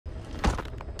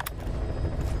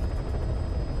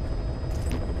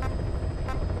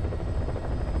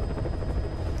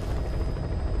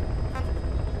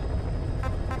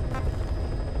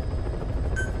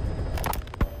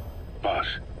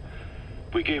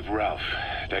We gave Ralph,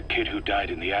 that kid who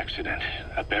died in the accident,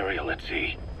 a burial at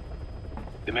sea.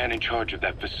 The man in charge of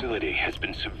that facility has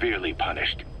been severely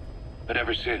punished. But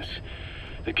ever since,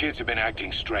 the kids have been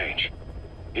acting strange.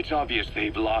 It's obvious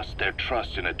they've lost their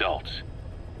trust in adults.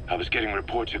 I was getting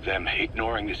reports of them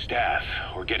ignoring the staff,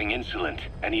 or getting insolent,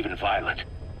 and even violent.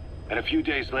 And a few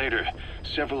days later,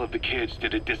 several of the kids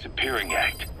did a disappearing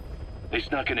act. They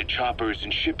snuck into choppers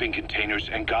and shipping containers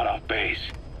and got off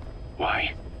base.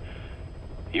 Why?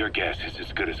 Your guess is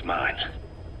as good as mine.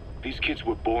 These kids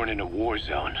were born in a war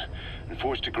zone, and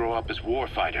forced to grow up as war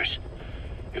fighters.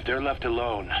 If they're left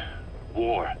alone,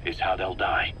 war is how they'll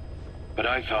die. But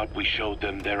I thought we showed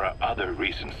them there are other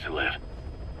reasons to live.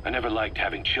 I never liked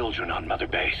having children on Mother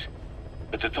Base.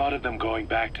 But the thought of them going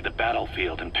back to the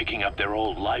battlefield and picking up their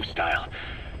old lifestyle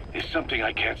is something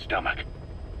I can't stomach.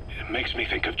 It makes me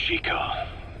think of Chico,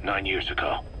 9 years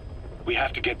ago. We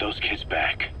have to get those kids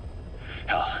back.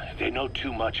 Hell, they know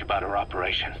too much about our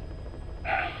operation.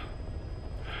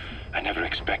 I never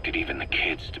expected even the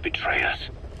kids to betray us.